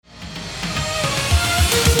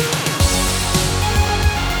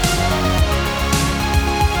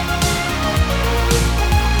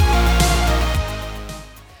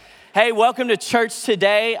Hey, welcome to church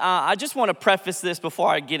today. I just want to preface this before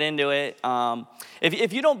I get into it.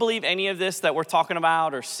 If you don't believe any of this that we're talking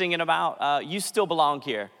about or singing about, you still belong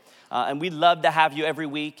here. And we'd love to have you every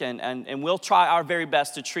week, and we'll try our very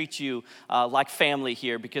best to treat you like family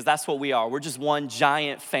here, because that's what we are. We're just one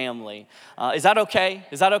giant family. Is that okay?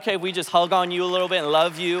 Is that okay if we just hug on you a little bit and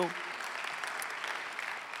love you?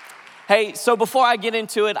 Hey, so before I get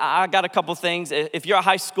into it, I got a couple things. If you're a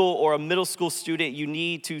high school or a middle school student, you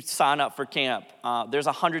need to sign up for camp. There's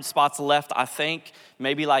 100 spots left, I think,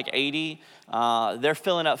 maybe like 80. They're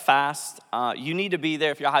filling up fast. You need to be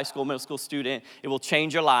there if you're a high school, middle school student. It will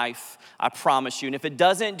change your life, I promise you. And if it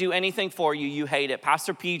doesn't do anything for you, you hate it.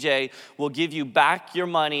 Pastor PJ will give you back your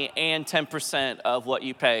money and 10% of what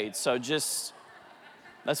you paid. So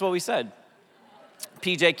that's what we said.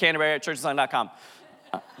 PJ Canterbury at churchdesign.com.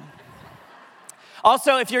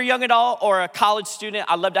 Also, if you're a young adult or a college student,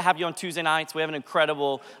 I'd love to have you on Tuesday nights. We have an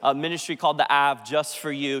incredible ministry called the Av just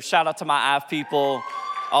for you. Shout out to my Av people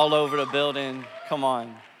all over the building. Come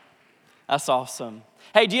on. That's awesome.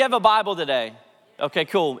 Hey, do you have a Bible today? Okay,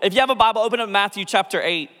 cool. If you have a Bible, open up Matthew chapter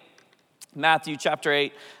 8. Matthew chapter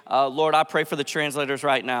 8. Lord, I pray for the translators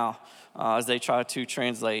right now as they try to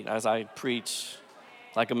translate as I preach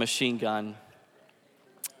like a machine gun.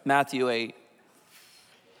 Matthew 8.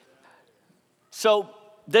 So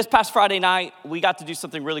this past Friday night, we got to do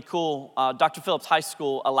something really cool. Dr. Phillips High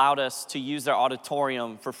School allowed us to use their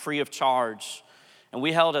auditorium for free of charge. And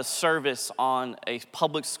we held a service on a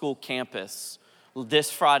public school campus this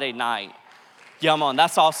Friday night. Yeah, man,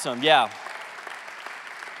 that's awesome, yeah.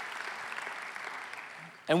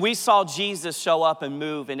 And we saw Jesus show up and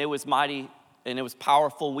move, and it was mighty, and it was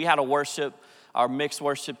powerful. We had a worship, our mixed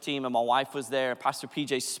worship team, and my wife was there. Pastor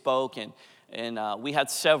PJ spoke, and we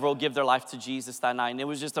had several give their life to Jesus that night. And it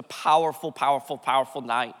was just a powerful, powerful, powerful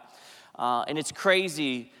night. And it's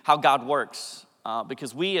crazy how God works.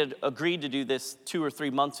 Because we had agreed to do this 2 or 3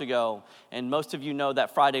 months ago. And most of you know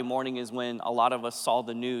that Friday morning is when a lot of us saw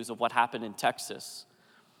the news of what happened in Texas.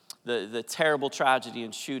 The terrible tragedy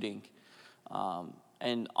and shooting.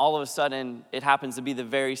 And all of a sudden, it happens to be the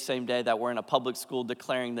very same day that we're in a public school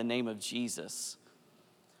declaring the name of Jesus.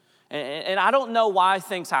 And I don't know why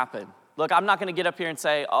things happen. Look, I'm not going to get up here and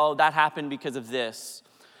say, oh, that happened because of this.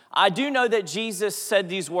 I do know that Jesus said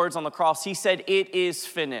these words on the cross. He said, "It is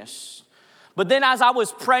finished." But then as I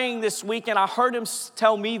was praying this weekend, I heard him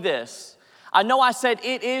tell me this. I know I said,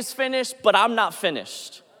 "It is finished," but I'm not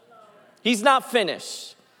finished. He's not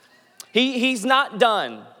finished. He's not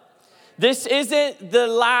done. This isn't the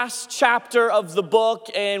last chapter of the book,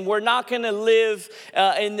 and we're not going to live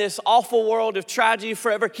in this awful world of tragedy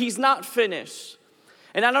forever. He's not finished.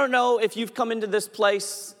 And I don't know if you've come into this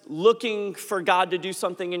place looking for God to do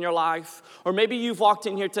something in your life, or maybe you've walked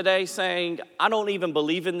in here today saying, I don't even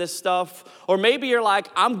believe in this stuff, or maybe you're like,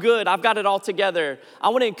 I'm good, I've got it all together. I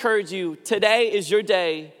want to encourage you, today is your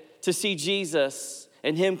day to see Jesus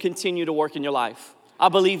and him continue to work in your life. I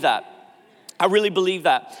believe that. I really believe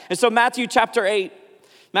that. And so Matthew chapter 8,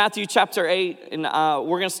 and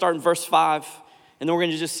we're going to start in verse 5. And then we're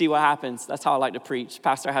going to just see what happens. That's how I like to preach.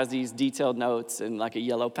 Pastor has these detailed notes and like a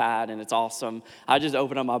yellow pad, and it's awesome. I just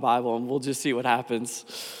open up my Bible, and we'll just see what happens.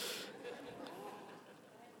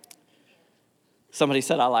 Somebody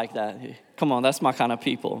said I like that. Come on, that's my kind of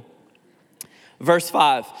people. Verse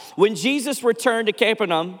 5. When Jesus returned to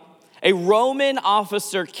Capernaum, a Roman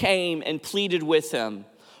officer came and pleaded with him,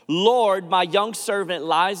 "Lord, my young servant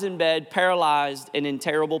lies in bed, paralyzed and in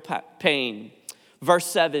terrible pain." Verse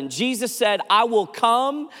 7, Jesus said, "I will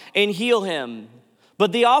come and heal him."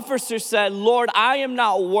 But the officer said, "Lord, I am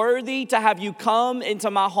not worthy to have you come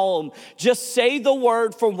into my home. Just say the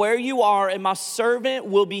word from where you are, and my servant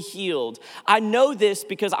will be healed. I know this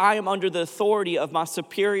because I am under the authority of my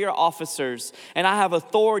superior officers, and I have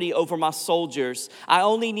authority over my soldiers. I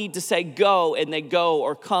only need to say go, and they go,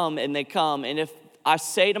 or come, and they come. And if I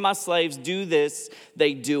say to my slaves, do this,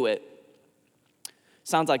 they do it."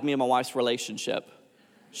 Sounds like me and my wife's relationship.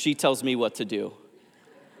 She tells me what to do.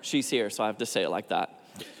 She's here, so I have to say it like that.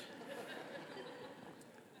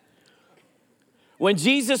 When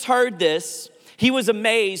Jesus heard this, he was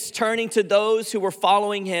amazed. Turning to those who were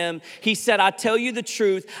following him, he said, "I tell you the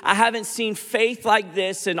truth, I haven't seen faith like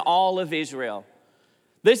this in all of Israel."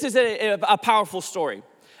 This is a powerful story.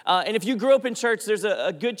 And if you grew up in church, there's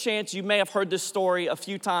a good chance you may have heard this story a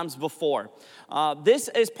few times before. This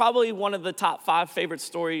is probably one of the top 5 favorite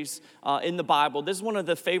stories in the Bible. This is one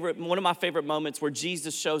of my favorite moments where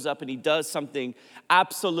Jesus shows up and he does something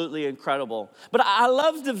absolutely incredible. But I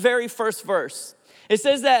love the very first verse. It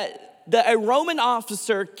says that a Roman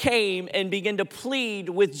officer came and began to plead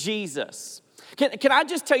with Jesus. Can I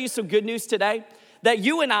just tell you some good news today? That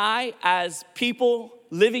you and I, as people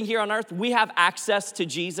living here on earth, we have access to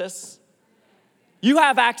Jesus. You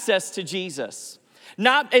have access to Jesus.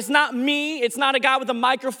 It's not me, it's not a guy with a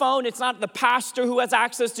microphone, it's not the pastor who has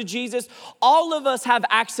access to Jesus. All of us have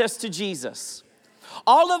access to Jesus.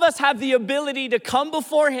 All of us have the ability to come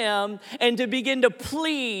before him and to begin to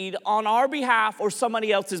plead on our behalf or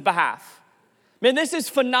somebody else's behalf. Man, this is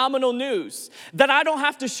phenomenal news, that I don't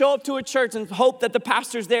have to show up to a church and hope that the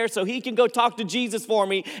pastor's there so he can go talk to Jesus for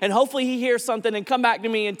me, and hopefully he hears something and come back to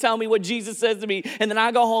me and tell me what Jesus says to me, and then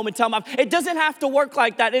I go home and tell him. It doesn't have to work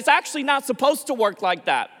like that. It's actually not supposed to work like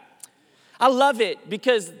that. I love it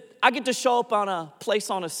because I get to show up on a place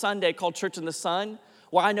on a Sunday called Church in the Sun,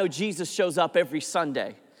 where I know Jesus shows up every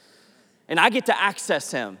Sunday, and I get to access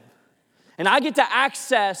him. And I get to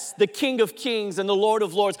access the King of Kings and the Lord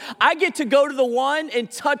of Lords. I get to go to the one and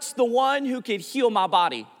touch the one who could heal my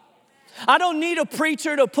body. I don't need a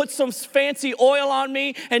preacher to put some fancy oil on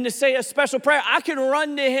me and to say a special prayer. I can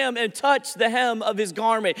run to him and touch the hem of his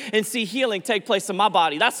garment and see healing take place in my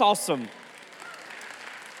body. That's awesome.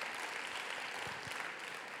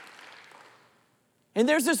 And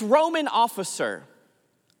there's this Roman officer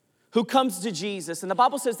who comes to Jesus, and the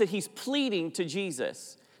Bible says that he's pleading to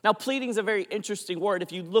Jesus. Now, pleading is a very interesting word.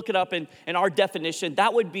 If you look it up in our definition,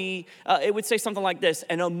 that would be, it would say something like this,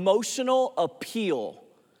 an emotional appeal.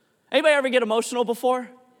 Anybody ever get emotional before?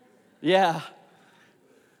 Yeah.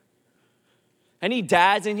 Any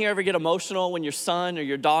dads in here ever get emotional when your son or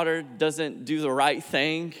your daughter doesn't do the right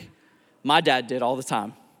thing? My dad did all the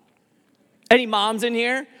time. Any moms in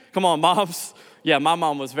here? Come on, moms. Yeah, my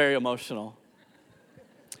mom was very emotional.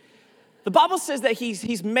 The Bible says that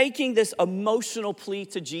he's making this emotional plea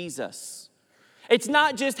to Jesus. It's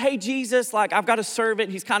not just, hey, Jesus, like I've got a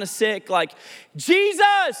servant, he's kind of sick. Like,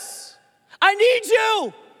 Jesus, I need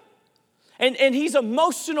you. And he's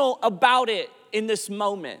emotional about it in this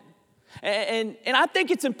moment. And I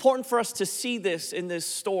think it's important for us to see this in this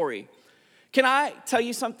story. Can I tell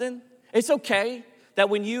you something? It's okay that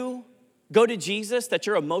when you go to Jesus, that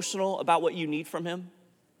you're emotional about what you need from him.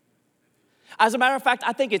 As a matter of fact,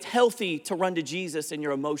 I think it's healthy to run to Jesus in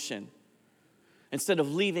your emotion instead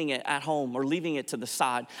of leaving it at home or leaving it to the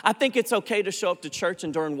side. I think it's okay to show up to church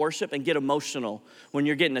and during worship and get emotional when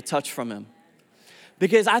you're getting a touch from him.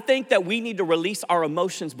 Because I think that we need to release our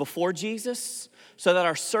emotions before Jesus so that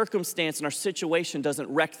our circumstance and our situation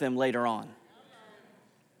doesn't wreck them later on.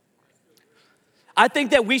 I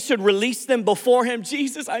think that we should release them before him.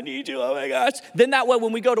 Jesus, I need you, oh my gosh. Then that way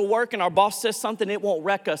when we go to work and our boss says something, it won't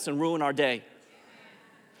wreck us and ruin our day.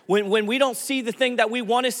 When we don't see the thing that we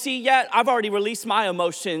want to see yet, I've already released my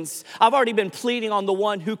emotions. I've already been pleading on the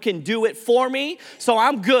one who can do it for me, so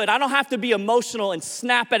I'm good. I don't have to be emotional and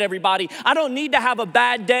snap at everybody. I don't need to have a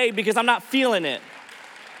bad day because I'm not feeling it.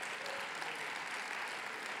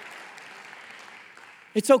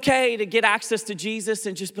 It's okay to get access to Jesus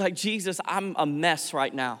and just be like, Jesus, I'm a mess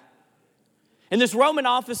right now. And this Roman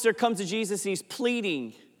officer comes to Jesus and he's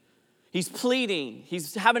pleading. He's pleading.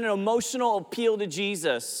 He's having an emotional appeal to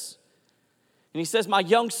Jesus. And he says, my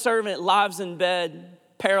young servant lies in bed,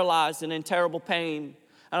 paralyzed and in terrible pain.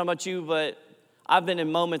 I don't know about you, but I've been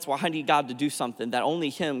in moments where I need God to do something that only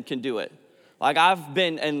him can do it. Like I've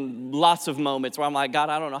been in lots of moments where I'm like, God,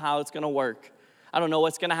 I don't know how it's going to work. I don't know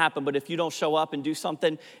what's going to happen, but if you don't show up and do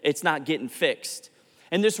something, it's not getting fixed.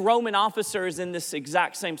 And this Roman officer is in this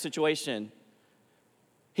exact same situation.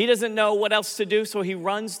 He doesn't know what else to do, so he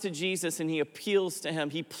runs to Jesus and he appeals to him.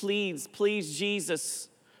 He pleads, please, Jesus,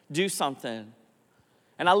 do something.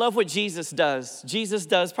 And I love what Jesus does. Jesus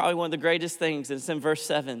does probably one of the greatest things, and it's in verse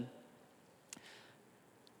 7.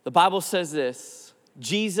 The Bible says this,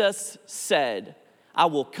 Jesus said, I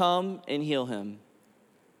will come and heal him.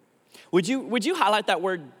 Would you highlight that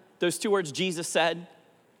word, those two words, Jesus said?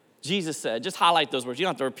 Jesus said. Just highlight those words. You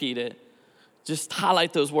don't have to repeat it. Just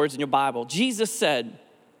highlight those words in your Bible. Jesus said.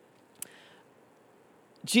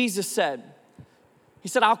 Jesus said. He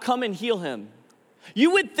said, I'll come and heal him.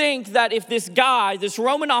 You would think that if this guy, this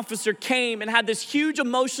Roman officer came and had this huge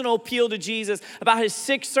emotional appeal to Jesus about his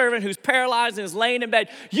sick servant who's paralyzed and is laying in bed,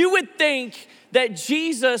 you would think that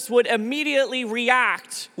Jesus would immediately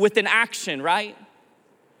react with an action, right?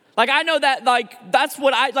 Like, I know that, like, that's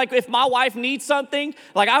what if my wife needs something,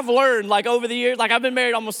 like, I've learned, like, over the years, like, I've been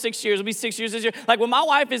married almost 6 years, it'll be 6 years this year. Like, when my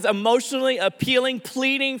wife is emotionally appealing,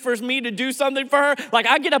 pleading for me to do something for her, like,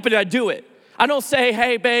 I get up and I do it. I don't say,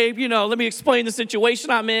 hey, babe, let me explain the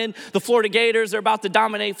situation I'm in. The Florida Gators are about to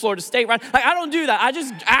dominate Florida State, right? Like, I don't do that. I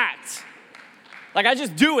just act. Like, I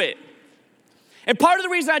just do it. And part of the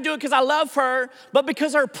reason I do it because I love her, but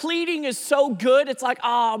because her pleading is so good, it's like,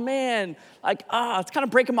 oh man, like, it's kind of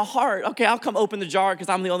breaking my heart. Okay, I'll come open the jar because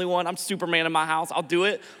I'm the only one. I'm Superman in my house. I'll do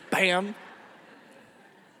it. Bam.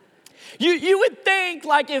 You would think,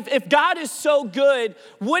 like, if God is so good,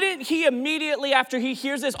 wouldn't he immediately after he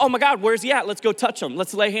hears this, oh my God, where's he at? Let's go touch him.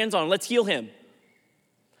 Let's lay hands on him. Let's heal him.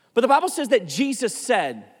 But the Bible says that Jesus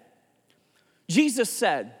said,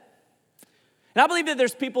 and I believe that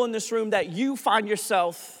there's people in this room that you find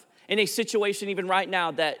yourself in a situation even right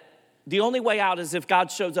now that the only way out is if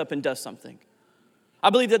God shows up and does something. I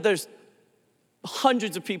believe that there's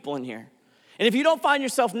hundreds of people in here. And if you don't find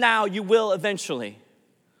yourself now, you will eventually.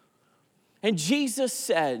 And Jesus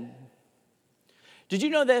said, did you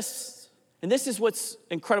know this? And this is what's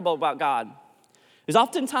incredible about God, is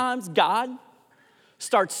oftentimes God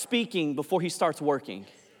starts speaking before he starts working.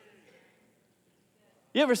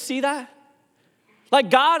 You ever see that? Like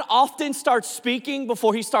God often starts speaking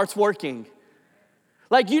before he starts working.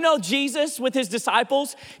 Like, you know, Jesus with his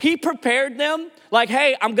disciples, he prepared them like,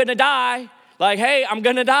 hey, I'm gonna die. Like, hey, I'm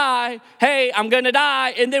gonna die. Hey, I'm gonna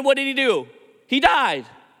die. And then what did he do? He died.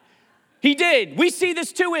 He did. We see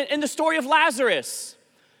this too in the story of Lazarus.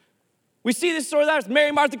 We see this story of Lazarus. Mary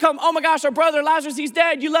and Martha come, oh my gosh, our brother Lazarus, he's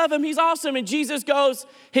dead. You love him, he's awesome. And Jesus goes,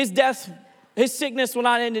 his sickness will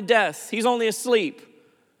not end in death. He's only asleep.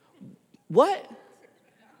 What?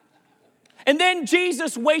 And then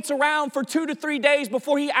Jesus waits around for 2 to 3 days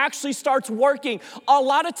before he actually starts working. A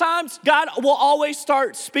lot of times, God will always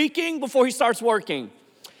start speaking before he starts working.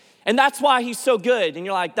 And that's why he's so good. And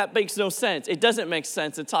you're like, that makes no sense. It doesn't make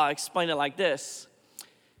sense until I explain it like this.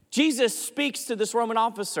 Jesus speaks to this Roman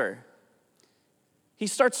officer. He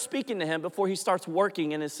starts speaking to him before he starts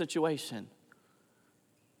working in his situation.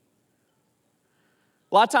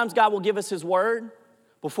 A lot of times God will give us his word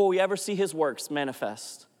before we ever see his works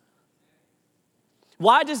manifest.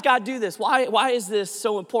 Why does God do this? Why is this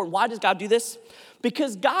so important? Why does God do this?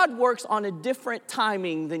 Because God works on a different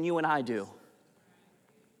timing than you and I do.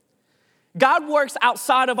 God works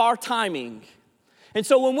outside of our timing. And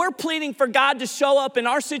so when we're pleading for God to show up in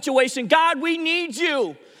our situation, God, we need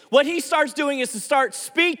you. What he starts doing is to start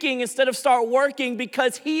speaking instead of start working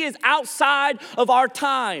because he is outside of our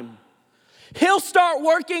time. He'll start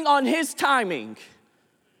working on his timing.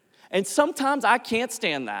 And sometimes I can't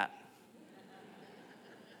stand that.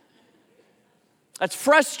 That's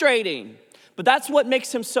frustrating, but that's what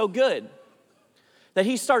makes him so good. That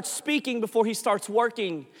he starts speaking before he starts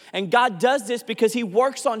working. And God does this because he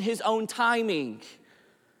works on his own timing.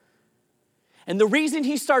 And the reason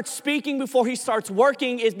he starts speaking before he starts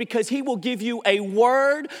working is because he will give you a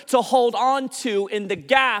word to hold on to in the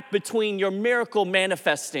gap between your miracle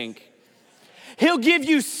manifesting. He'll give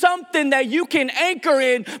you something that you can anchor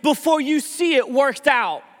in before you see it worked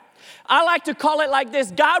out. I like to call it like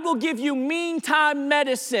this. God will give you meantime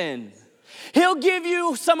medicine. He'll give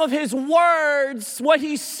you some of his words, what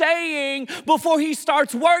he's saying before he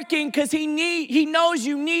starts working because he knows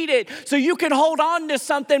you need it so you can hold on to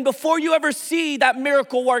something before you ever see that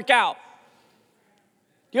miracle work out.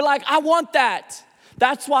 You're like, I want that.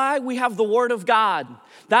 That's why we have the word of God.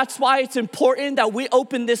 That's why it's important that we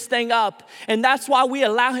open this thing up. And that's why we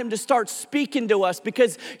allow him to start speaking to us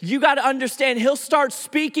because you got to understand he'll start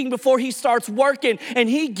speaking before he starts working. And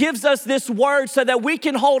he gives us this word so that we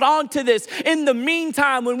can hold on to this. In the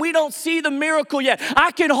meantime, when we don't see the miracle yet,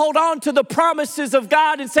 I can hold on to the promises of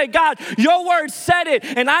God and say, God, your word said it.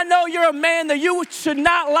 And I know you're a man that you should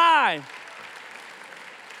not lie.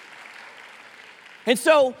 And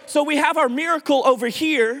so we have our miracle over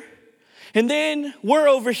here. And then we're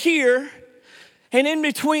over here, and in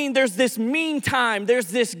between there's this meantime, there's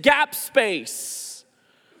this gap space.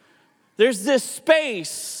 There's this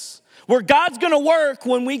space where God's gonna work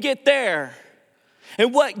when we get there.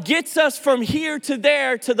 And what gets us from here to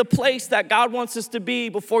there to the place that God wants us to be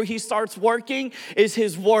before he starts working is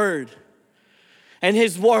his word. And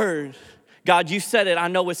his word, God, you said it, I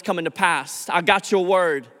know it's coming to pass. I got your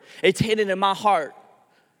word. It's hidden in my heart.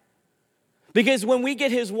 Because when we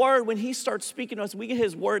get his word, when he starts speaking to us, we get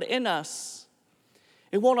his word in us.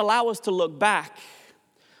 It won't allow us to look back.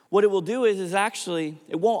 What it will do is actually,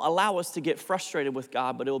 it won't allow us to get frustrated with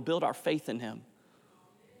God, but it will build our faith in him.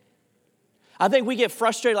 I think we get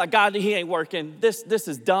frustrated like, God, he ain't working. This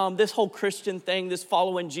is dumb. This whole Christian thing, this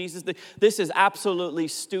following Jesus, this is absolutely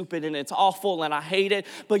stupid and it's awful and I hate it.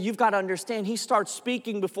 But you've got to understand, he starts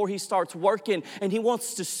speaking before he starts working, and he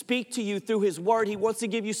wants to speak to you through his word. He wants to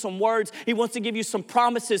give you some words. He wants to give you some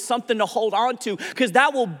promises, something to hold on to, because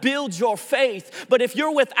that will build your faith. But if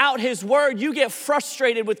you're without his word, you get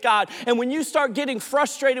frustrated with God. And when you start getting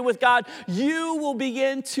frustrated with God, you will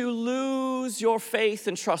begin to lose your faith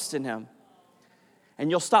and trust in him. And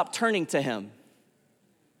you'll stop turning to him.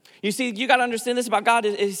 You see, you got to understand this about God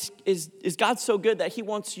is God so good that he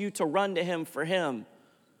wants you to run to him for him,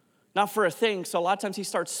 not for a thing. So a lot of times he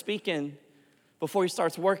starts speaking before he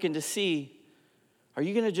starts working to see, are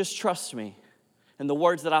you going to just trust me and the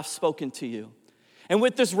words that I've spoken to you? And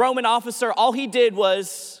with this Roman officer, all he did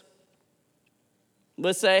was,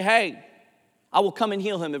 let's say, hey, I will come and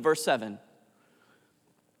heal him in verse 7.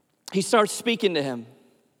 He starts speaking to him.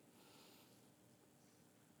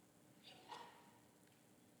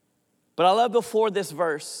 But I love before this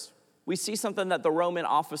verse, we see something that the Roman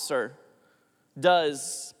officer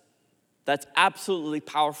does that's absolutely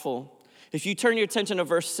powerful. If you turn your attention to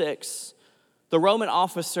verse 6, the Roman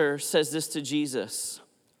officer says this to Jesus,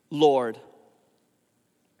 Lord,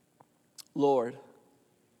 Lord.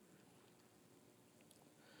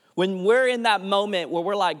 When we're in that moment where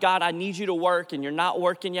we're like, God, I need you to work, and you're not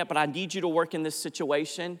working yet, but I need you to work in this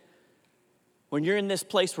situation. When you're in this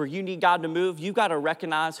place where you need God to move, you got to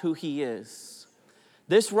recognize who he is.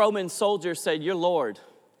 This Roman soldier said, you're Lord.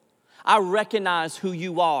 I recognize who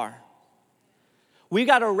you are. We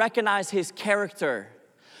got to recognize his character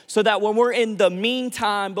so that when we're in the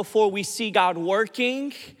meantime before we see God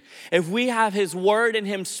working, if we have his word and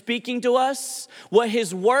him speaking to us, what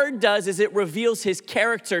his word does is it reveals his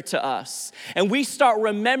character to us. And we start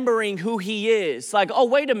remembering who he is. Like, oh,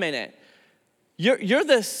 wait a minute. You're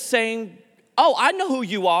the same. Oh, I know who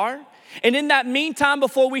you are. And in that meantime,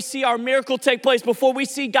 before we see our miracle take place, before we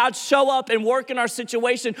see God show up and work in our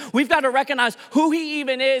situation, we've got to recognize who he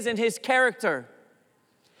even is and his character.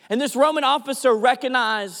 And this Roman officer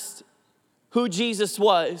recognized who Jesus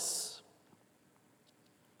was.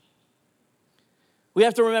 We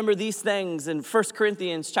have to remember these things. In 1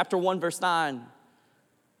 Corinthians chapter 1, verse 9,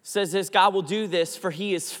 says this, God will do this, for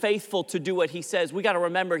he is faithful to do what he says. We got to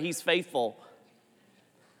remember he's faithful.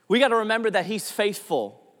 We got to remember that he's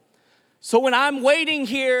faithful. So when I'm waiting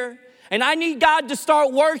here and I need God to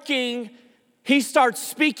start working, he starts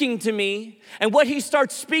speaking to me. And what he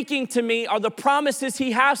starts speaking to me are the promises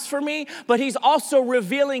he has for me, but he's also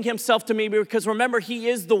revealing himself to me because remember, he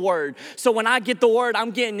is the word. So when I get the word,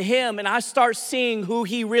 I'm getting him and I start seeing who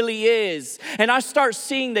he really is. And I start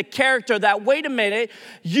seeing the character that, wait a minute,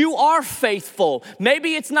 you are faithful.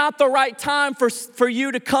 Maybe it's not the right time for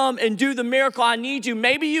you to come and do the miracle. I need you.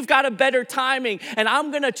 Maybe you've got a better timing, and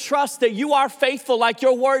I'm going to trust that you are faithful like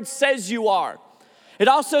your word says you are. It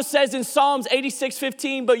also says in Psalms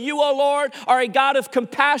 86:15, but you, O Lord, are a God of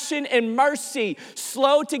compassion and mercy,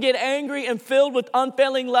 slow to get angry and filled with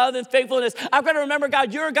unfailing love and faithfulness. I've got to remember,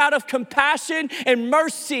 God, you're a God of compassion and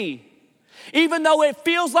mercy. Even though it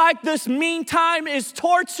feels like this meantime is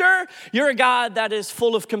torture, you're a God that is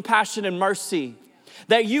full of compassion and mercy.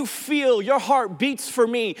 That you feel your heart beats for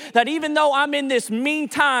me. That even though I'm in this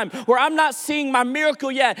meantime where I'm not seeing my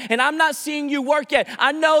miracle yet and I'm not seeing you work yet,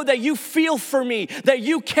 I know that you feel for me, that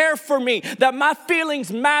you care for me, that my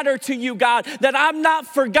feelings matter to you, God, that I'm not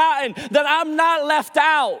forgotten, that I'm not left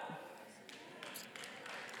out.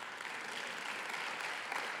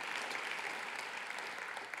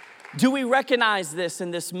 Do we recognize this in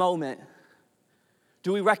this moment?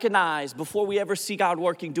 Do we recognize, before we ever see God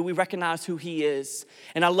working, do we recognize who he is?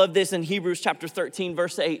 And I love this in Hebrews chapter 13,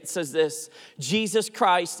 verse 8. It says this, Jesus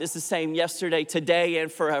Christ is the same yesterday, today,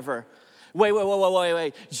 and forever.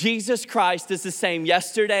 Wait. Jesus Christ is the same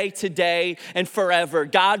yesterday, today, and forever.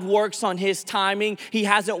 God works on his timing. He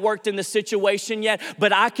hasn't worked in the situation yet,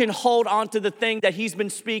 but I can hold on to the thing that he's been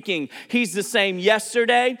speaking. He's the same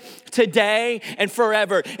yesterday, today, and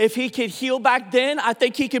forever. If he could heal back then, I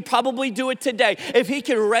think he could probably do it today. If he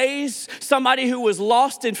could raise somebody who was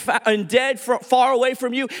lost and dead far away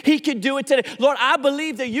from you, he could do it today. Lord, I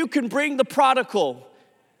believe that you can bring the prodigal.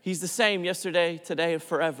 He's the same yesterday, today, and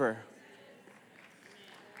forever.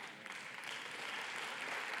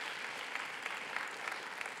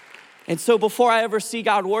 And so before I ever see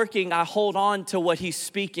God working, I hold on to what he's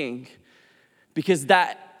speaking because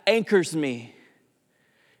that anchors me.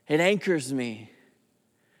 It anchors me.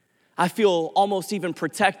 I feel almost even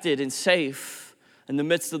protected and safe in the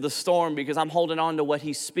midst of the storm because I'm holding on to what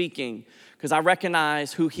he's speaking because I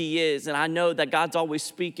recognize who he is and I know that God's always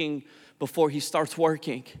speaking before he starts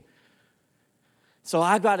working. So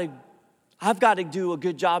I've got to do a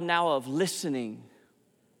good job now of listening.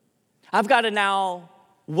 I've got to now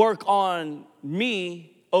work on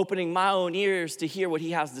me opening my own ears to hear what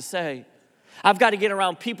he has to say. I've got to get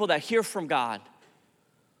around people that hear from God.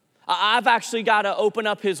 I've actually got to open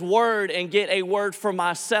up his word and get a word for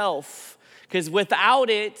myself, because without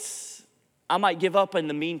it, I might give up in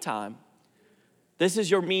the meantime. This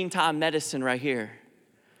is your meantime medicine right here.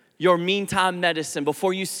 Your meantime medicine.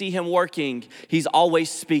 Before you see him working, he's always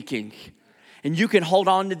speaking. And you can hold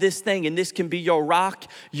on to this thing, and this can be your rock,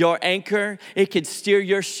 your anchor. It can steer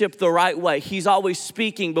your ship the right way. He's always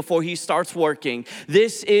speaking before he starts working.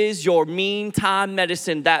 This is your meantime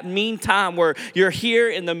medicine. That meantime where you're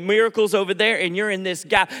here and the miracle's over there and you're in this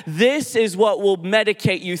gap. This is what will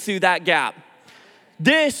medicate you through that gap.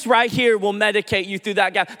 This right here will medicate you through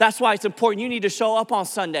that gap. That's why it's important. You need to show up on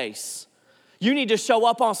Sundays. You need to show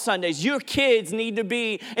up on Sundays. Your kids need to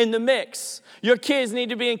be in the mix. Your kids need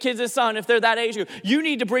to be in Kids and Son if they're that age group. You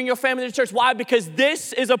need to bring your family to church. Why? Because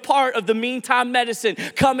this is a part of the meantime medicine,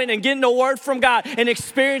 coming and getting a word from God and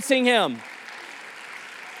experiencing him.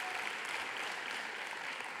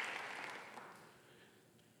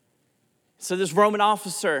 So this Roman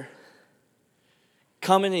officer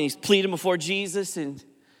coming and he's pleading before Jesus, and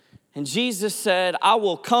Jesus said, I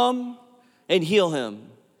will come and heal him.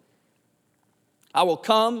 I will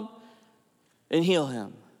come and heal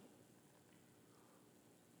him.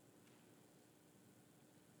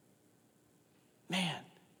 Man,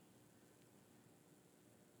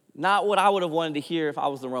 not what I would have wanted to hear if I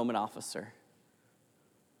was the Roman officer.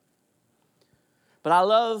 But I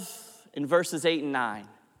love in verses 8 and 9,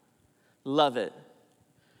 love it.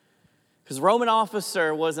 Because Roman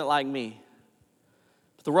officer wasn't like me.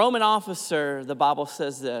 But the Roman officer, the Bible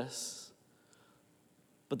says this.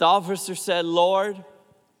 But the officer said, Lord,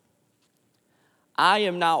 I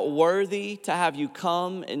am not worthy to have you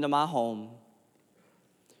come into my home.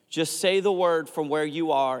 Just say the word from where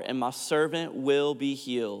you are, and my servant will be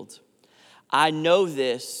healed. I know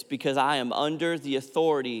this because I am under the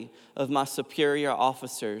authority of my superior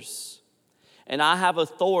officers, and I have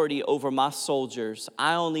authority over my soldiers.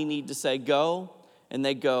 I only need to say, go, and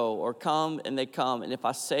they go, or come, and they come. And if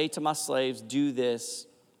I say to my slaves, do this,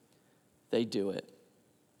 they do it.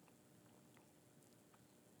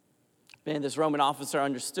 Man, this Roman officer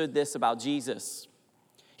understood this about Jesus.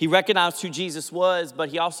 He recognized who Jesus was, but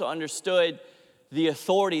he also understood the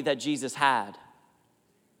authority that Jesus had.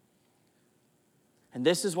 And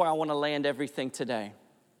this is where I want to land everything today.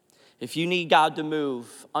 If you need God to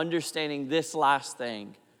move, understanding this last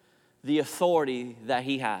thing, the authority that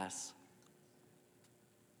he has.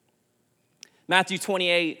 Matthew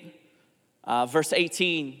 28, verse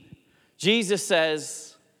 18, Jesus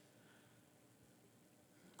says,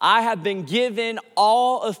 I have been given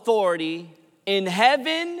all authority in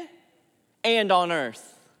heaven and on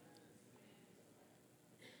earth.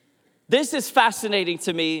 This is fascinating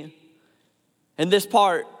to me in this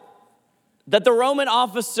part, that the Roman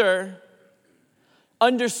officer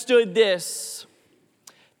understood this,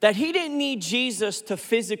 that he didn't need Jesus to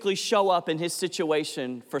physically show up in his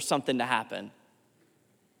situation for something to happen.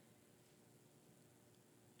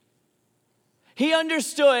 He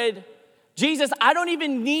understood, Jesus, I don't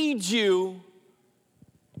even need you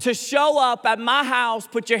to show up at my house,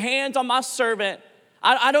 put your hands on my servant.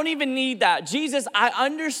 I don't even need that. Jesus, I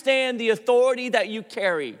understand the authority that you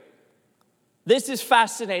carry. This is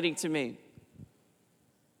fascinating to me.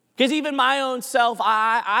 Because even my own self,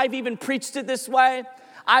 I've even preached it this way.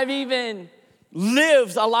 I've even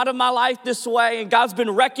lived a lot of my life this way. And God's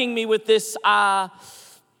been wrecking me with this,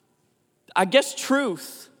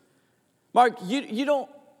 truth. Mark, you don't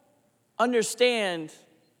understand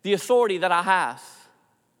the authority that I have.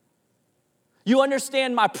 You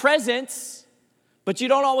understand my presence, but you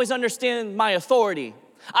don't always understand my authority.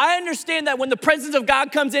 I understand that when the presence of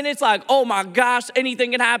God comes in, it's like, oh my gosh,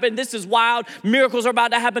 anything can happen. This is wild. Miracles are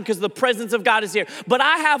about to happen because the presence of God is here. But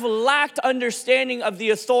I have lacked understanding of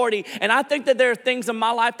the authority. And I think that there are things in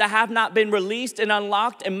my life that have not been released and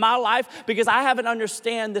unlocked in my life because I haven't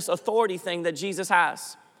understand this authority thing that Jesus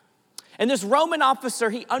has. And this Roman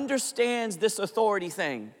officer, he understands this authority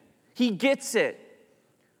thing. He gets it.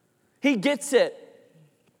 He gets it.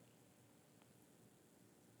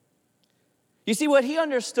 You see, what he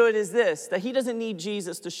understood is this, that he doesn't need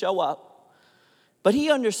Jesus to show up, but he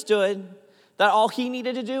understood that all he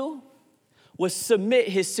needed to do was submit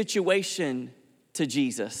his situation to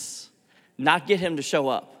Jesus, not get him to show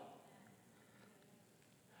up.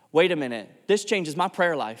 Wait a minute, this changes my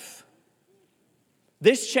prayer life.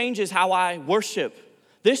 This changes how I worship.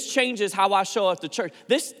 This changes how I show up at the church.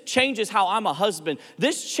 This changes how I'm a husband.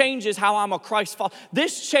 This changes how I'm a Christ follower.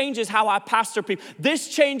 This changes how I pastor people. This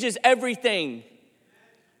changes everything.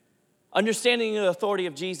 Understanding the authority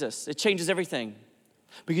of Jesus, it changes everything.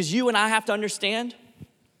 Because you and I have to understand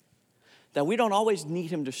that we don't always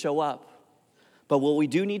need him to show up. But what we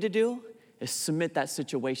do need to do is submit that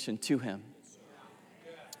situation to him.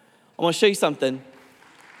 I want to show you something.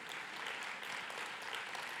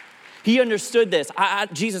 He understood this.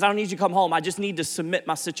 Jesus, I don't need you to come home. I just need to submit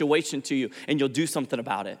my situation to you, and you'll do something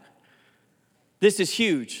about it. This is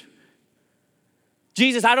huge.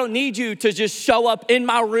 Jesus, I don't need you to just show up in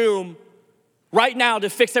my room right now to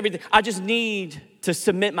fix everything. I just need to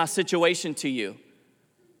submit my situation to you.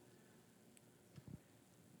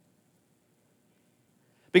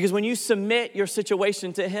 Because when you submit your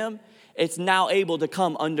situation to him, it's now able to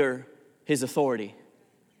come under his authority.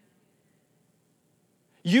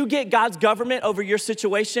 You get God's government over your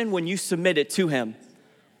situation when you submit it to him.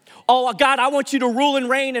 Oh, God, I want you to rule and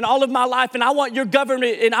reign in all of my life, and I want your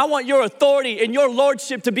government, and I want your authority and your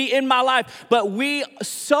lordship to be in my life. But we,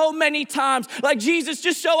 so many times, like, Jesus,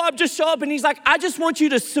 just show up. And he's like, I just want you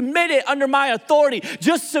to submit it under my authority.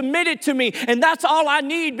 Just submit it to me. And that's all I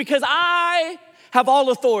need, because I have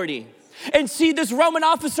all authority. And see, this Roman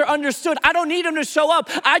officer understood, I don't need him to show up.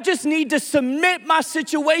 I just need to submit my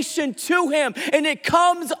situation to him. And it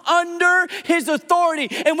comes under his authority.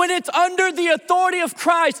 And when it's under the authority of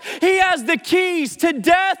Christ, he has the keys to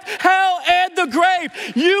death, hell, and the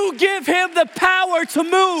grave. You give him the power to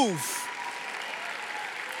move.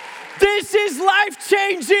 This is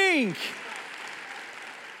life-changing.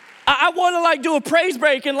 I want to do a praise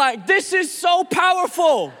break and this is so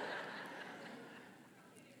powerful.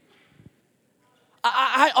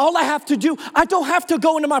 All I have to do, I don't have to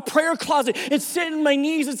go into my prayer closet and sit on my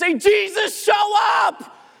knees and say, Jesus, show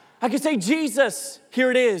up. I can say, Jesus,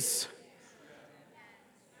 here it is.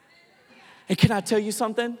 And can I tell you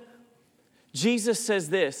something? Jesus says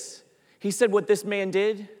this. He said what this man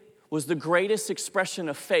did was the greatest expression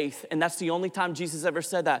of faith, and that's the only time Jesus ever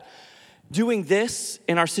said that. Doing this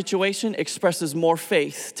in our situation expresses more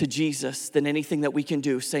faith to Jesus than anything that we can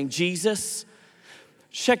do. Saying, Jesus,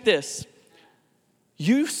 check this.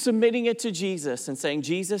 You submitting it to Jesus and saying,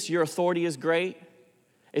 Jesus, your authority is great,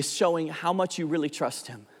 is showing how much you really trust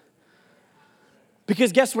him.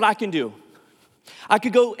 Because guess what I can do? I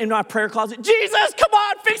could go in my prayer closet, Jesus, come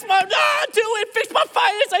on, fix my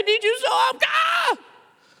finance, I need you to show up.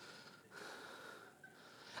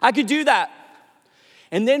 I could do that.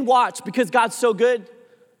 And then watch, because God's so good,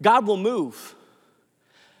 God will move.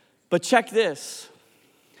 But check this.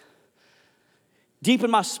 Deep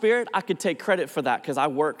in my spirit, I could take credit for that because I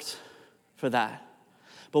worked for that.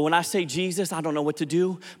 But when I say, Jesus, I don't know what to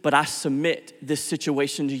do, but I submit this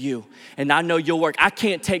situation to you. And I know you'll work. I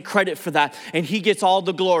can't take credit for that. And he gets all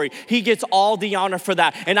the glory. He gets all the honor for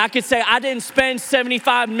that. And I could say, I didn't spend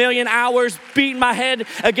 75 million hours beating my head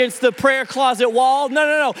against the prayer closet wall.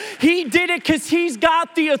 No. He did it because he's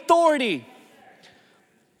got the authority.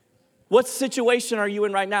 What situation are you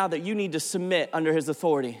in right now that you need to submit under his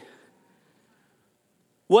authority?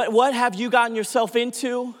 What have you gotten yourself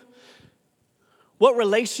into? What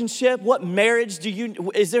relationship, what marriage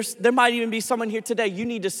there might even be someone here today, you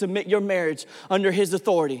need to submit your marriage under his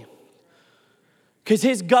authority. Because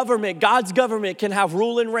his government, God's government, can have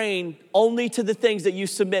rule and reign only to the things that you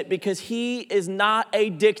submit, because he is not a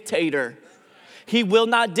dictator. He will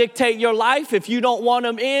not dictate your life. If you don't want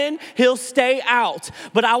him in, he'll stay out.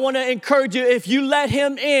 But I want to encourage you, if you let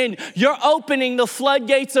him in, you're opening the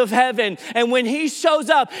floodgates of heaven. And when he shows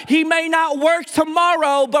up, he may not work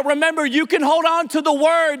tomorrow, but remember, you can hold on to the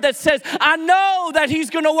word that says, I know that he's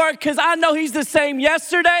going to work because I know he's the same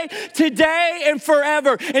yesterday, today, and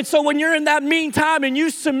forever. And so when you're in that meantime and you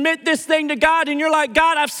submit this thing to God and you're like,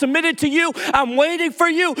 God, I've submitted to you. I'm waiting for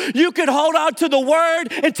you. You can hold on to the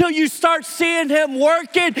word until you start seeing him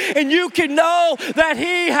working, and you can know that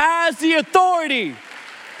he has the authority.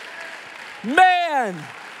 Man,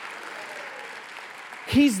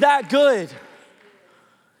 he's that good.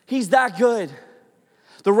 He's that good.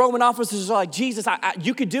 The Roman officers are like, Jesus,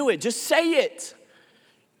 you could do it. Just say it.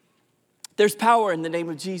 There's power in the name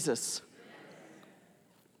of Jesus.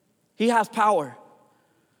 He has power.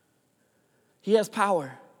 He has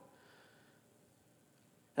power.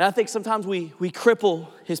 And I think sometimes we cripple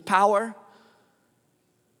his power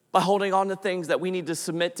by holding on to things that we need to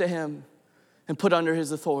submit to him and put under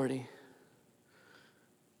his authority.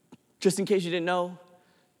 Just in case you didn't know,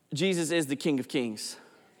 Jesus is the King of Kings.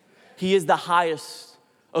 He is the highest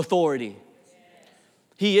authority.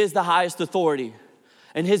 He is the highest authority.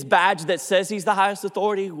 And his badge that says he's the highest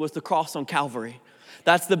authority was the cross on Calvary.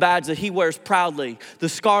 That's the badge that he wears proudly. The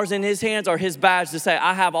scars in his hands are his badge to say,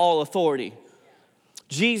 I have all authority.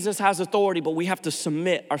 Jesus has authority, but we have to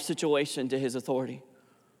submit our situation to his authority.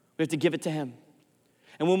 We have to give it to him.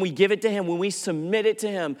 And when we give it to him, when we submit it to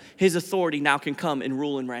him, his authority now can come and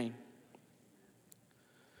rule and reign.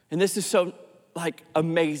 And this is so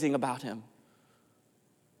amazing about him.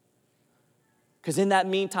 Because in that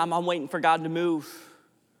meantime, I'm waiting for God to move.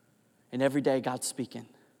 And every day God's speaking.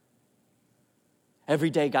 Every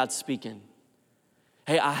day God's speaking.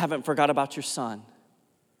 Hey, I haven't forgot about your son.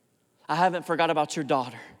 I haven't forgot about your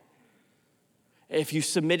daughter. If you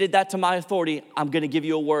submitted that to my authority, I'm going to give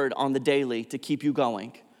you a word on the daily to keep you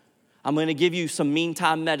going. I'm going to give you some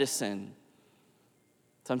meantime medicine.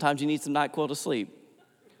 Sometimes you need some NyQuil to sleep.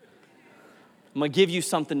 I'm going to give you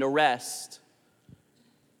something to rest.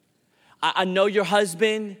 I know your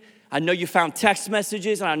husband. I know you found text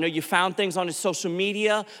messages, and I know you found things on his social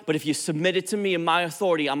media, but if you submit it to me and my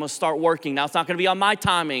authority, I'm going to start working. Now, it's not going to be on my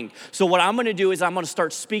timing. So what I'm going to do is I'm going to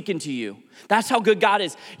start speaking to you. That's how good God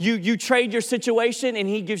is. You trade your situation, and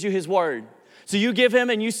he gives you his word. So you give him,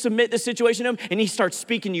 and you submit the situation to him, and he starts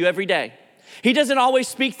speaking to you every day. He doesn't always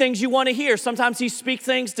speak things you want to hear. Sometimes he speaks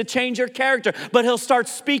things to change your character, but he'll start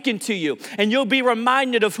speaking to you, and you'll be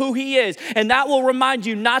reminded of who he is, and that will remind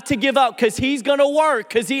you not to give up because he's going to work,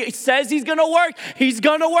 because he says he's going to work. He's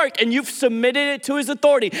going to work, and you've submitted it to his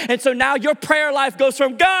authority. And so now your prayer life goes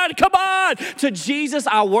from God, come on, to Jesus,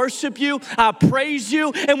 I worship you, I praise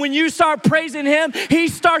you, and when you start praising him, he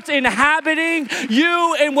starts inhabiting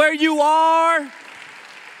you and where you are.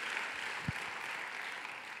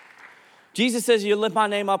 Jesus says, you lift my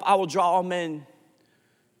name up, I will draw all men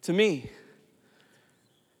to me.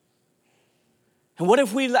 And what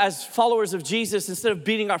if we, as followers of Jesus, instead of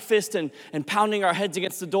beating our fist and pounding our heads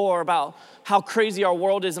against the door about how crazy our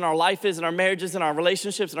world is and our life is and our marriages and our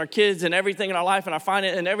relationships and our kids and everything in our life and our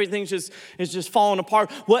finance and everything is just falling apart.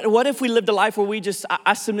 What if we lived a life where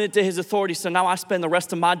I submit to his authority, so now I spend the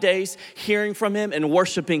rest of my days hearing from him and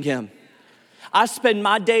worshiping him. I spend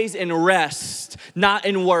my days in rest, not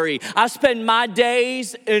in worry. I spend my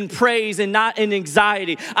days in praise and not in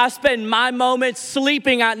anxiety. I spend my moments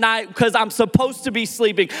sleeping at night because I'm supposed to be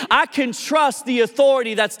sleeping. I can trust the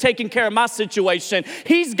authority that's taking care of my situation.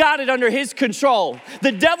 He's got it under his control.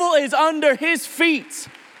 The devil is under his feet.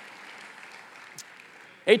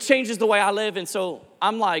 It changes the way I live, and so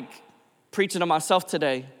I'm preaching to myself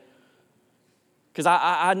today because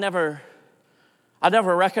I never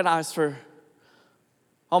recognized for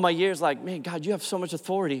all my years, man, God, you have so much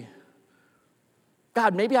authority.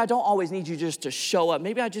 God, maybe I don't always need you just to show up.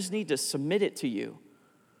 Maybe I just need to submit it to you.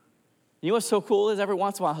 You know what's so cool is every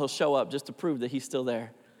once in a while he'll show up just to prove that he's still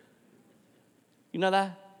there. You know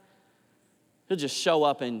that? He'll just show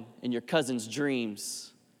up in your cousin's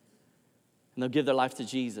dreams, and they'll give their life to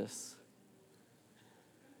Jesus.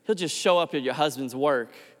 He'll just show up at your husband's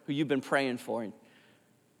work, who you've been praying for.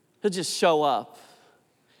 He'll just show up.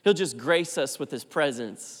 He'll just grace us with his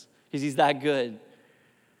presence because he's that good.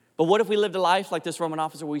 But what if we lived a life like this Roman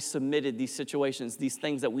officer where we submitted these situations, these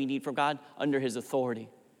things that we need from God under his authority?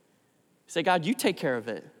 Say, God, you take care of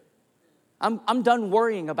it. I'm done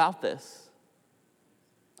worrying about this.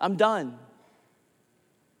 I'm done.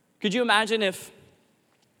 Could you imagine if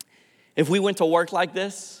we went to work like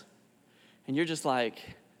this and you're just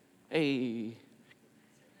hey,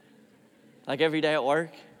 every day at work?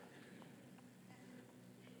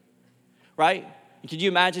 Right? Could you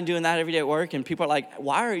imagine doing that every day at work? And people are like,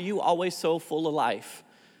 why are you always so full of life?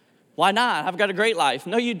 Why not? I've got a great life.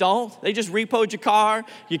 No, you don't. They just repoed your car.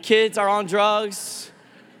 Your kids are on drugs.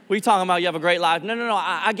 What are you talking about? You have a great life. No.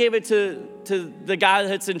 I gave it to the guy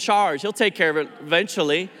that's in charge. He'll take care of it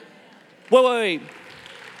eventually. Wait.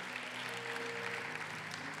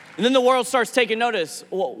 And then the world starts taking notice.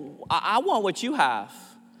 Well, I want what you have.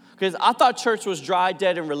 Because I thought church was dry,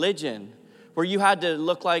 dead, and religion, where you had to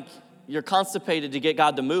look like you're constipated to get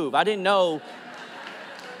God to move. I didn't know.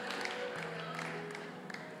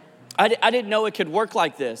 I didn't know it could work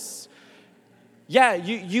like this. Yeah,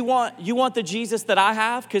 you want the Jesus that I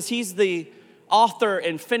have because he's the author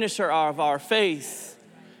and finisher of our faith.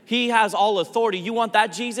 He has all authority. You want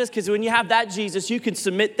that Jesus? Because when you have that Jesus, you can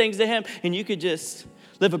submit things to him and you could just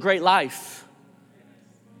live a great life.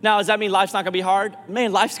 Now, does that mean life's not going to be hard?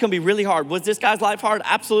 Man, life's going to be really hard. Was this guy's life hard?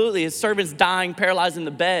 Absolutely. His servant's dying, paralyzed in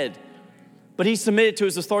the bed. But he submitted to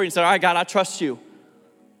his authority and said, all right, God, I trust you.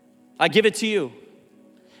 I give it to you.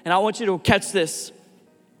 And I want you to catch this.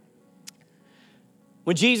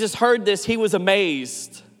 When Jesus heard this, he was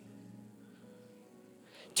amazed.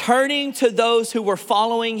 Turning to those who were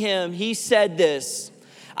following him, he said this,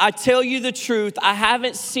 I tell you the truth, I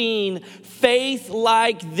haven't seen faith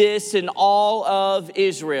like this in all of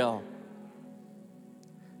Israel.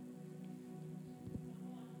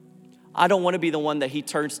 I don't want to be the one that he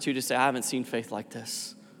turns to say, I haven't seen faith like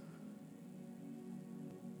this.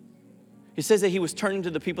 He says that he was turning to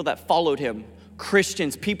the people that followed him,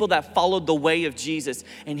 Christians, people that followed the way of Jesus.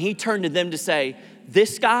 And he turned to them to say,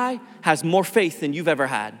 this guy has more faith than you've ever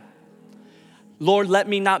had. Lord, let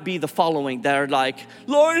me not be the following that are like,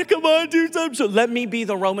 Lord, come on, do something. So let me be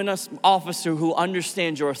the Roman officer who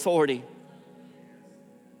understands your authority.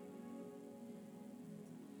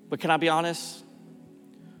 But can I be honest?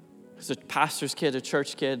 As a pastor's kid, a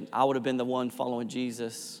church kid, I would have been the one following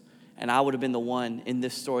Jesus. And I would have been the one in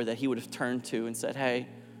this story that he would have turned to and said, hey,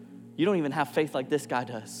 you don't even have faith like this guy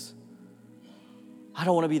does. I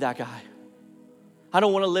don't want to be that guy. I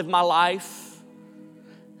don't want to live my life.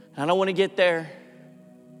 I don't want to get there.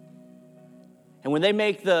 And when they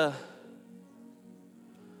make the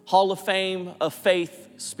Hall of Fame of Faith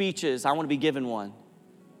speeches, I want to be given one.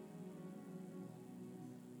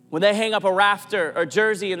 When they hang up a rafter or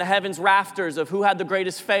jersey in the heavens rafters of who had the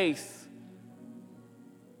greatest faith,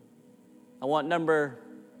 I want number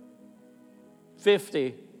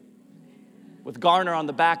 50 with Garner on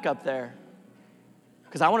the back up there.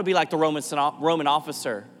 Because I want to be like the Roman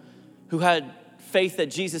officer who had faith that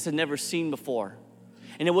Jesus had never seen before.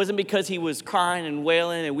 And it wasn't because he was crying and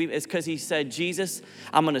wailing, it's because he said, Jesus,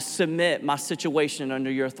 I'm going to submit my situation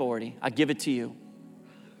under your authority. I give it to you.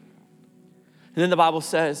 And then the Bible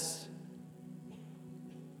says,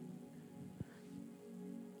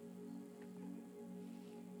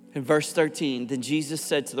 in verse 13, then Jesus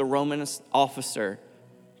said to the Roman officer,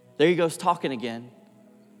 there he goes talking again.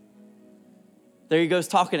 There he goes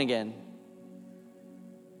talking again.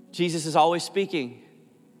 Jesus is always speaking,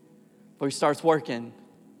 but he starts working.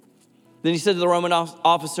 Then he said to the Roman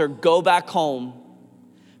officer, go back home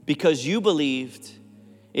because you believed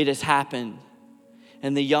it has happened.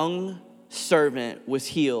 And the young servant was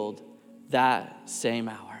healed that same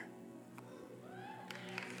hour.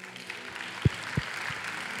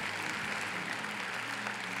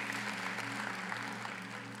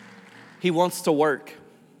 He wants to work.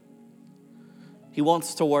 He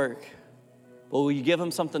wants to work. But will you give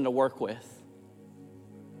him something to work with?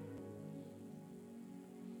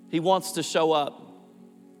 He wants to show up.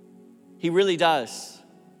 He really does.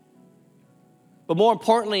 But more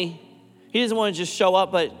importantly, he doesn't want to just show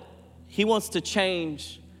up, but he wants to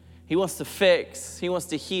change. He wants to fix. He wants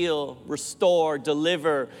to heal, restore,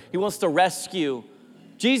 deliver. He wants to rescue.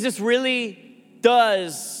 Jesus really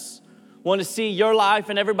does want to see your life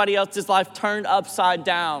and everybody else's life turned upside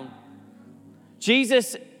down.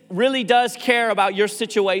 Jesus really does care about your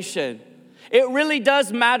situation. It really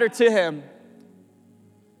does matter to him.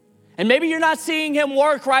 And maybe you're not seeing him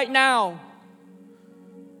work right now.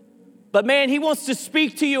 But man, he wants to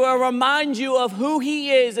speak to you and remind you of who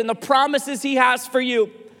he is and the promises he has for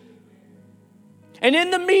you. And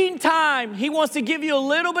in the meantime, he wants to give you a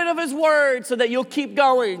little bit of his word so that you'll keep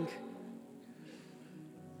going.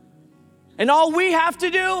 And all we have to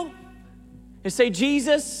do is say,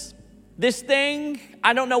 Jesus, this thing,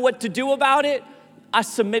 I don't know what to do about it. I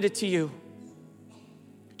submit it to you.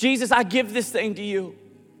 Jesus, I give this thing to you.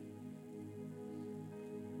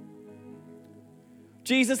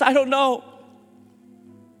 Jesus, I don't know.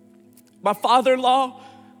 My father-in-law,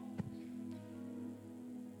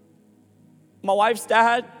 my wife's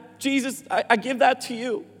dad, Jesus, I give that to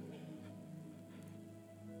you.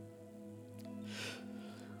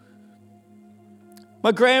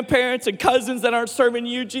 My grandparents and cousins that aren't serving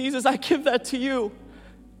you, Jesus, I give that to you.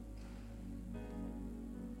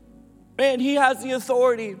 Man, he has the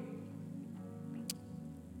authority.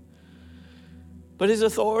 But his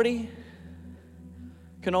authority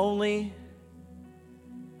can only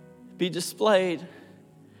be displayed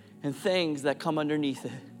in things that come underneath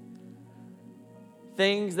it.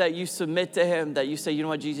 Things that you submit to him, that you say, you know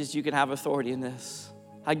what, Jesus, you can have authority in this.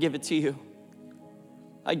 I give it to you.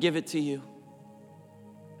 I give it to you.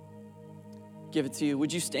 Give it to you.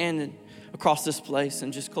 Would you stand across this place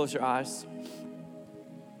and just close your eyes?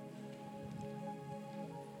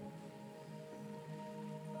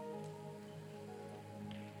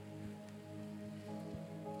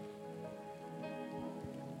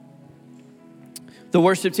 The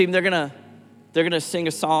worship team, they're gonna sing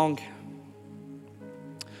a song.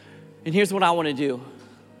 And here's what I want to do.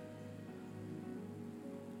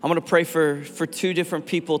 I'm going to pray for two different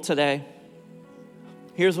people today.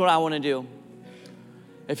 Here's what I want to do.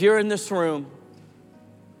 If you're in this room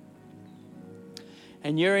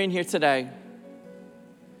and you're in here today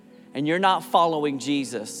and you're not following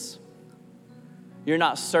Jesus, You're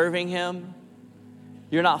not serving him.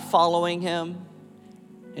 You're not following him.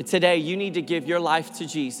 And today you need to give your life to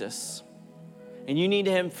Jesus. And you need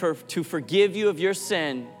him to forgive you of your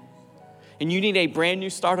sin. And you need a brand new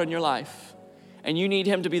start on your life. And you need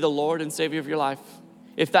him to be the Lord and Savior of your life.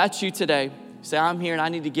 If that's you today, say, I'm here and I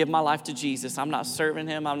need to give my life to Jesus. I'm not serving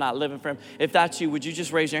him. I'm not living for him. If that's you, would you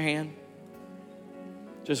just raise your hand?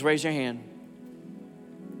 Just raise your hand.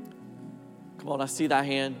 Come on, I see that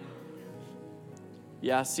hand.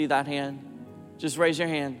 Yeah, I see that hand. Just raise your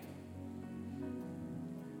hand.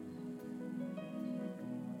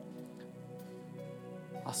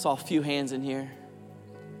 I saw a few hands in here.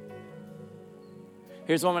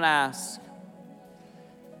 Here's what I'm going to ask.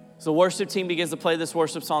 As the worship team begins to play this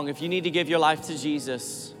worship song, if you need to give your life to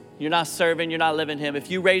Jesus, you're not serving, you're not living him.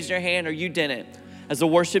 If you raised your hand or you didn't, as the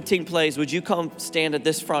worship team plays, would you come stand at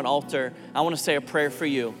this front altar? I want to say a prayer for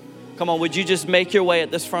you. Come on, would you just make your way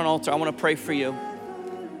at this front altar? I want to pray for you.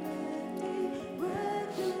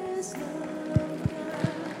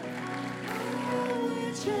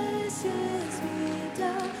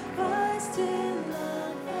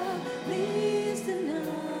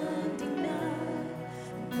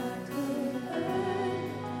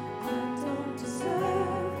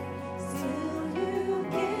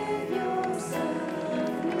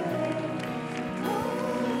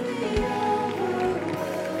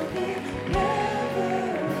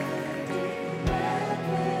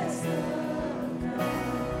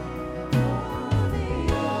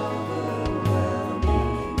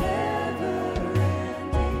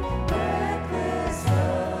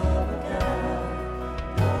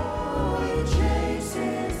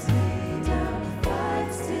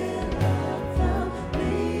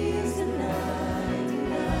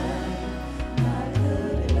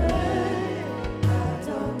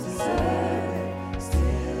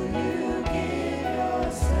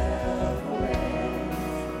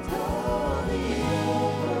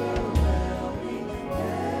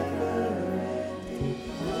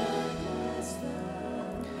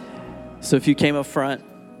 So if you came up front,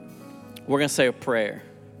 we're going to say a prayer.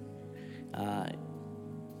 And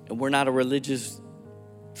we're not a religious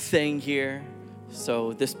thing here.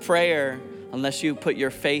 So this prayer, unless you put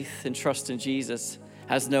your faith and trust in Jesus,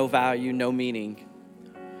 has no value, no meaning.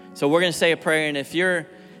 So we're going to say a prayer. And if you're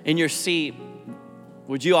in your seat,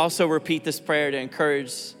 would you also repeat this prayer to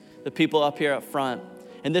encourage the people up here up front?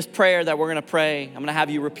 And this prayer that we're going to pray, I'm going to have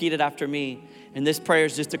you repeat it after me. And this prayer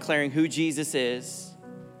is just declaring who Jesus is,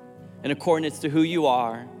 in accordance to who you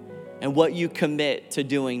are and what you commit to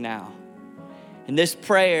doing now. And this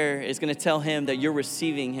prayer is going to tell him that you're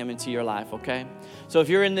receiving him into your life, okay? So if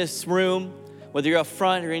you're in this room, whether you're up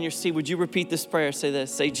front or in your seat, would you repeat this prayer? Say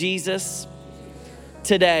this. Say, Jesus,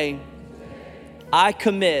 today I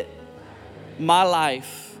commit my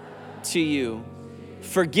life to you.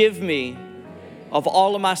 Forgive me of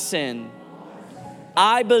all of my sin.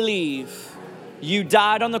 I believe you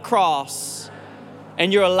died on the cross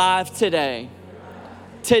and you're alive today.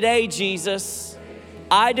 Today, Jesus,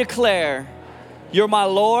 I declare you're my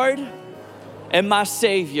Lord and my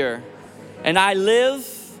Savior, and I live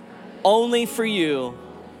only for you.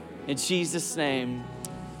 In Jesus' name,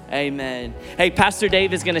 amen. Hey, Pastor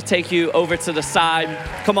Dave is gonna take you over to the side.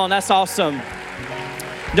 Come on, that's awesome.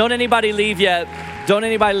 Don't anybody leave yet. Don't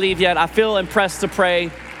anybody leave yet. I feel impressed to pray.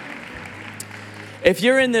 If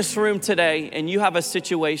you're in this room today and you have a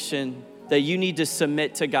situation that you need to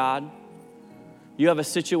submit to God, you have a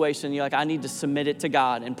situation, you're like, I need to submit it to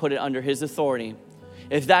God and put it under his authority.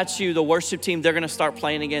 If that's you, the worship team, they're gonna start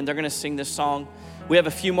playing again. They're gonna sing this song. We have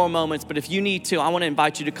a few more moments, but if you need to, I wanna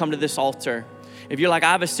invite you to come to this altar. If you're like,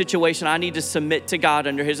 I have a situation, I need to submit to God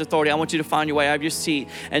under his authority, I want you to find your way out of your seat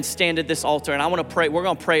and stand at this altar. And I wanna pray, we're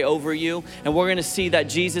gonna pray over you, and we're gonna see that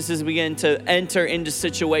Jesus is beginning to enter into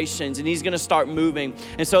situations and he's gonna start moving.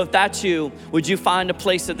 And so if that's you, would you find a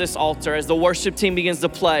place at this altar as the worship team begins to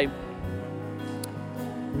play?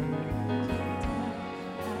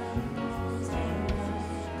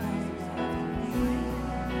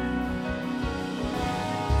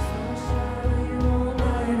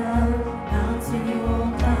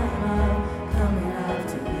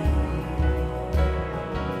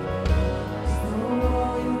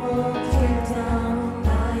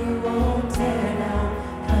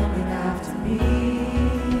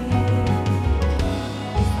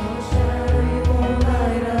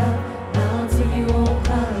 Light up.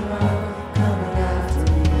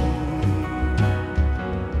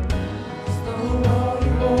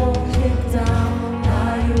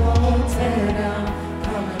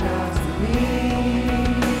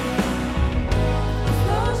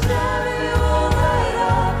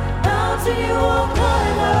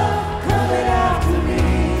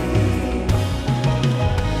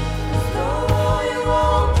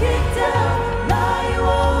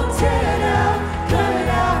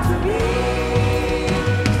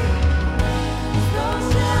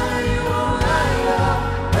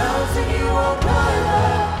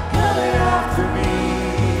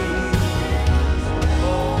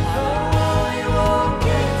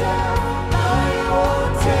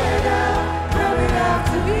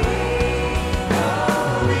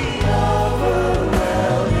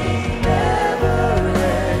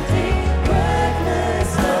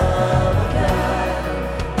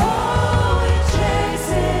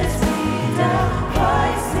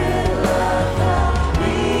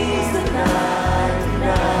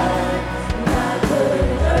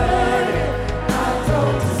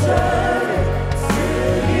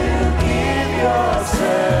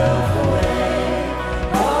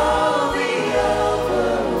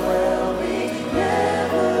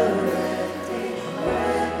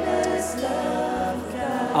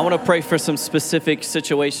 want to pray for some specific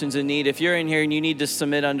situations in need. If you're in here and you need to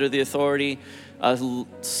submit under the authority, a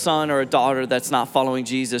son or a daughter that's not following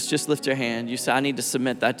Jesus, just lift your hand. You say, I need to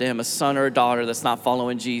submit that to him, a son or a daughter that's not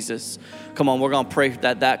following Jesus. Come on, we're going to pray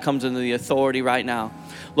that comes into the authority right now.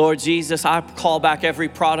 Lord Jesus, I call back every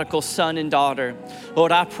prodigal son and daughter.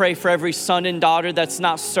 Lord, I pray for every son and daughter that's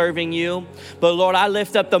not serving you. But Lord, I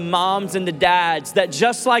lift up the moms and the dads that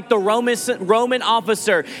just like the Roman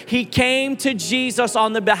officer, he came to Jesus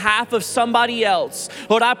on the behalf of somebody else.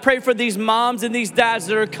 Lord, I pray for these moms and these dads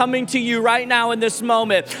that are coming to you right now in this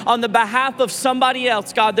moment on the behalf of somebody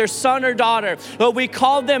else, God, their son or daughter. Lord, we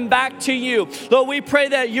call them back to you. Lord, we pray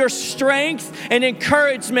that your strength and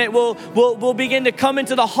encouragement will begin to come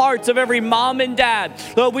into the hearts of every mom and dad.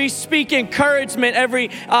 Lord, we speak encouragement,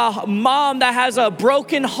 every mom that has a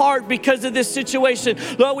broken heart because of this situation.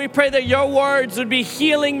 Lord, we pray that your words would be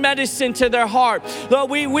healing medicine to their heart. Lord,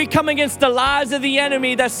 we come against the lies of the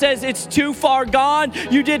enemy that says it's too far gone.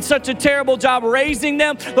 You did such a terrible job raising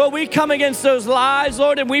them. Lord, we come against those lies,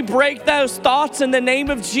 Lord, and we break those thoughts in the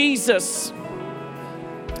name of Jesus.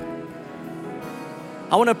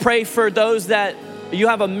 I want to pray for those that you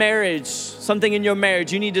have a marriage, something in your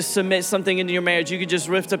marriage. You need to submit something into your marriage. You could just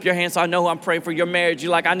lift up your hands. So I know who I'm praying for. Your marriage.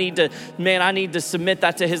 You're like, I need to submit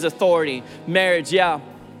that to his authority. Marriage, yeah.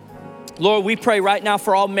 Lord, we pray right now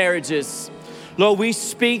for all marriages. Lord, we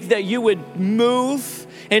speak that you would move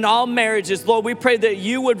in all marriages. Lord, we pray that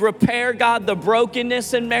you would repair, God, the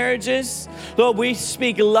brokenness in marriages. Lord, we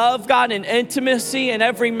speak love, God, and intimacy in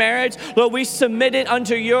every marriage. Lord, we submit it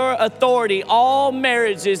under your authority. All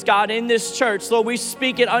marriages, God, in this church. Lord, we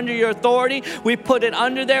speak it under your authority. We put it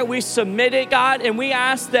under there. We submit it, God, and we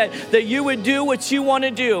ask that you would do what you want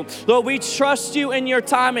to do. Lord, we trust you in your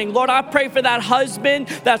timing. Lord, I pray for that husband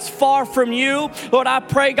that's far from you. Lord, I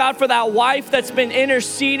pray, God, for that wife that's been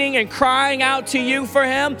interceding and crying out to you for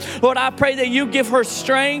him. Lord, I pray that you give her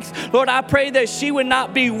strength. Lord, I pray that she would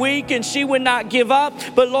not be weak and she would not give up.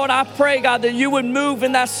 But Lord, I pray, God, that you would move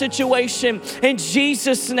in that situation in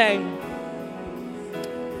Jesus' name.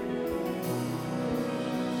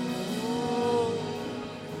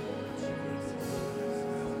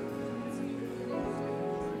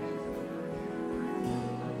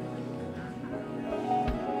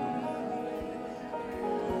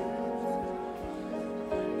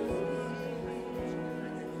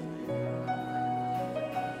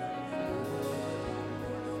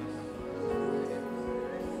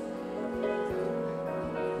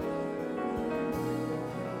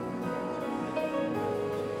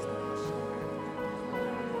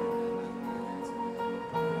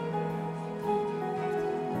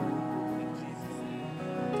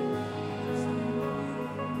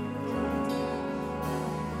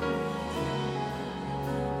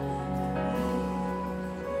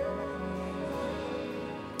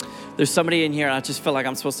 There's somebody in here, and I just feel like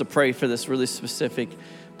I'm supposed to pray for this really specific,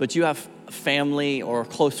 but you have a family or a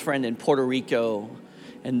close friend in Puerto Rico,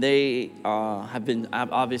 and they they've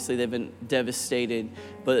been devastated,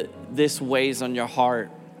 but this weighs on your heart.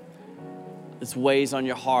 This weighs on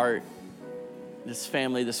your heart. This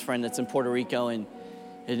family, this friend that's in Puerto Rico, and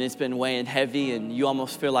it's been weighing heavy, and you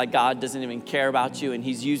almost feel like God doesn't even care about you, and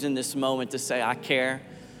he's using this moment to say, I care.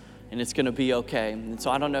 And it's going to be okay. And so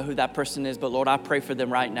I don't know who that person is, but Lord, I pray for them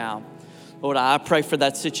right now. Lord, I pray for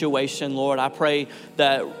that situation. Lord, I pray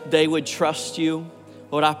that they would trust you.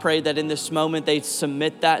 Lord, I pray that in this moment they'd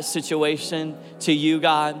submit that situation to you,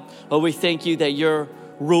 God. Lord, we thank you that your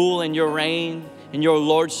rule and your reign and your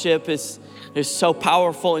lordship is so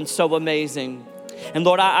powerful and so amazing. And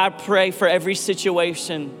Lord, I pray for every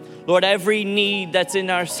situation. Lord, every need that's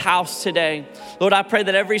in our house today. Lord, I pray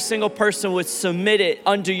that every single person would submit it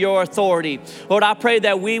under your authority. Lord, I pray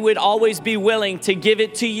that we would always be willing to give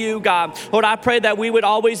it to you, God. Lord, I pray that we would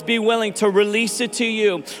always be willing to release it to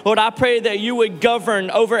you. Lord, I pray that you would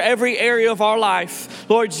govern over every area of our life.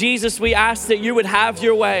 Lord Jesus, we ask that you would have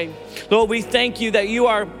your way. Lord, we thank you that you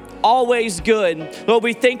are always good. Lord,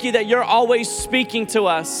 we thank you that you're always speaking to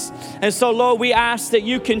us. And so, Lord, we ask that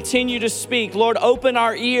you continue to speak. Lord, open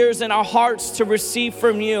our ears and our hearts to receive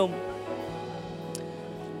from you.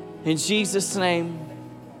 In Jesus' name,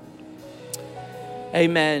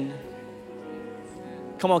 amen.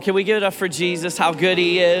 Come on, can we give it up for Jesus, how good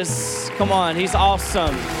he is? Come on, he's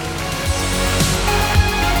awesome.